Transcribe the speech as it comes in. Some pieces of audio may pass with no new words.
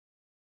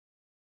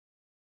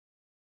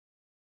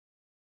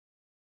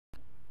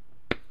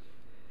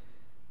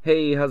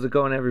Hey, how's it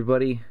going,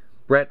 everybody?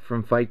 Brett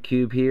from Fight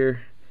Cube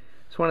here.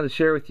 Just wanted to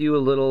share with you a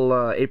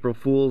little April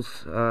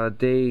Fool's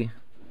Day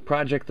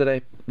project that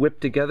I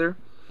whipped together.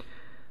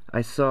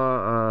 I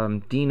saw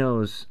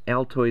Dino's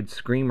Altoids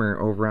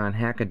Screamer over on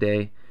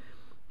Hackaday,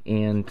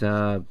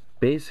 and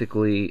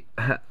basically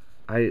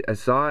I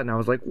saw it and I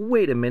was like,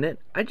 wait a minute,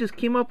 I just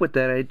came up with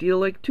that idea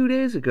like 2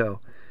 days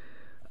ago.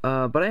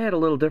 But I had a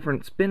little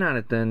different spin on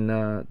it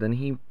than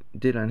he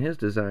did on his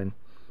design.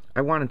 I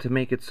wanted to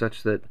make it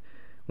such that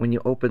when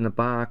you open the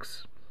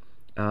box,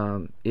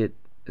 it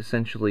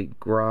essentially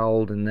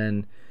growled, and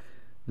then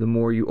the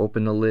more you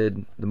open the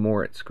lid, the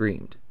more it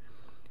screamed.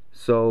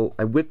 So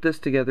I whipped this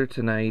together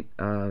tonight.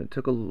 It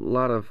took a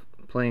lot of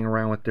playing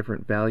around with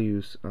different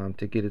values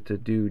to get it to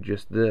do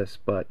just this,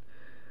 but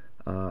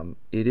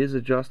it is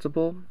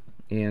adjustable,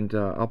 and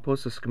I'll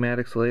post the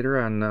schematics later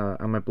on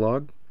my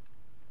blog.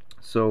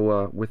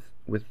 So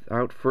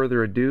without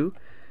further ado,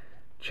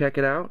 check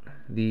it out,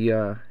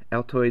 the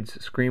Altoids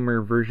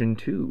Screamer version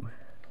 2.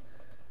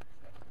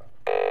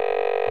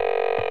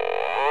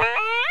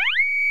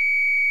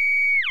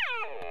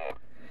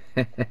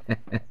 So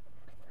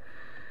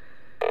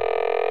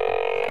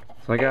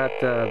I got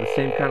the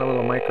same kind of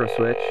little micro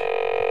switch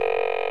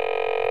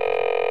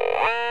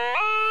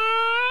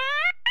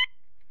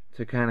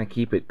to kind of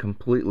keep it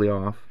completely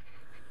off.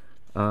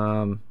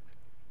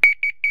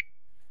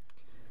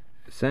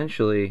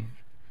 Essentially,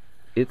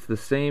 it's the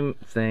same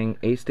thing,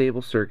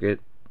 astable circuit.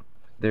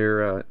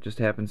 There just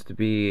happens to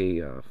be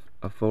a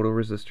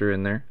photoresistor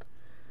in there,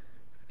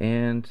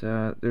 and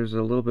there's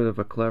a little bit of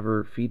a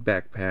clever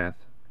feedback path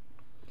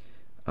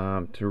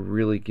to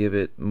really give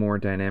it more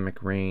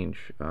dynamic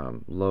range,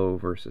 low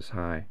versus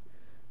high,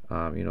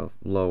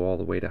 low all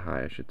the way to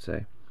high, I should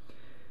say.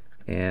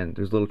 And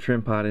there's a little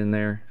trim pot in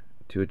there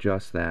to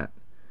adjust that.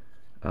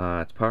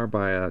 It's powered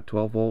by a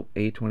 12-volt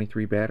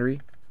A23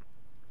 battery,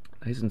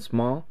 nice and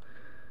small.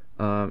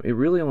 It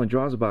really only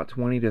draws about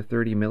 20 to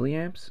 30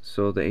 milliamps,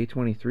 so the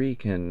A23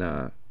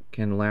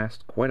 can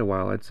last quite a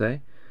while, I'd say.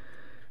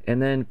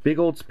 And then big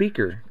old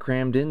speaker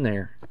crammed in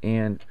there,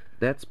 and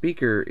that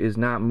speaker is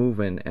not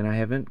moving, and I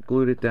haven't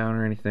glued it down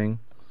or anything.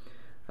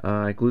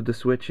 I glued the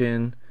switch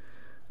in,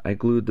 I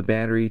glued the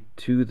battery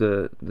to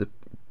the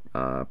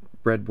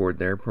breadboard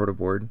there, proto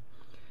board,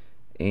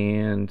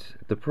 and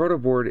the proto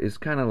board is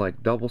kind of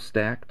like double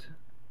stacked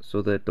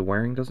so that the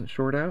wiring doesn't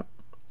short out.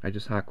 I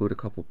just hot glued a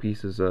couple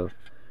pieces of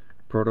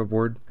proto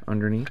board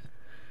underneath,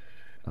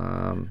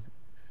 and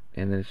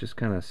then it's just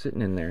kind of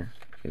sitting in there.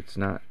 It's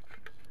not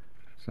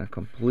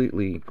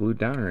completely glued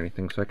down or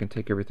anything, so I can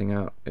take everything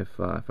out if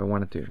I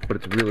wanted to, but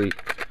it's really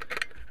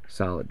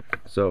solid.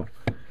 So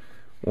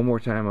one more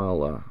time,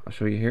 I'll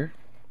show you here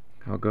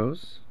how it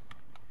goes.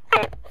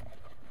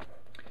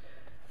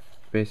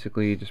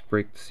 Basically, you just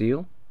break the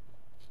seal.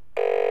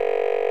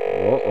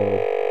 Uh-oh,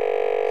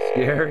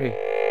 scary.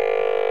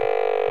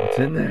 What's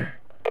in there?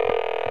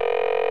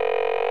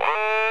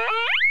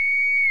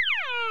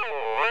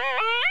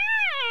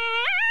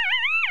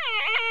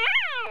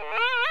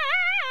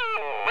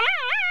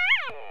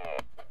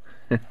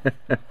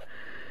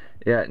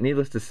 Yeah,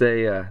 needless to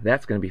say,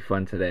 that's going to be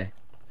fun today.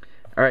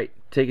 Alright,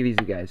 take it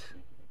easy, guys.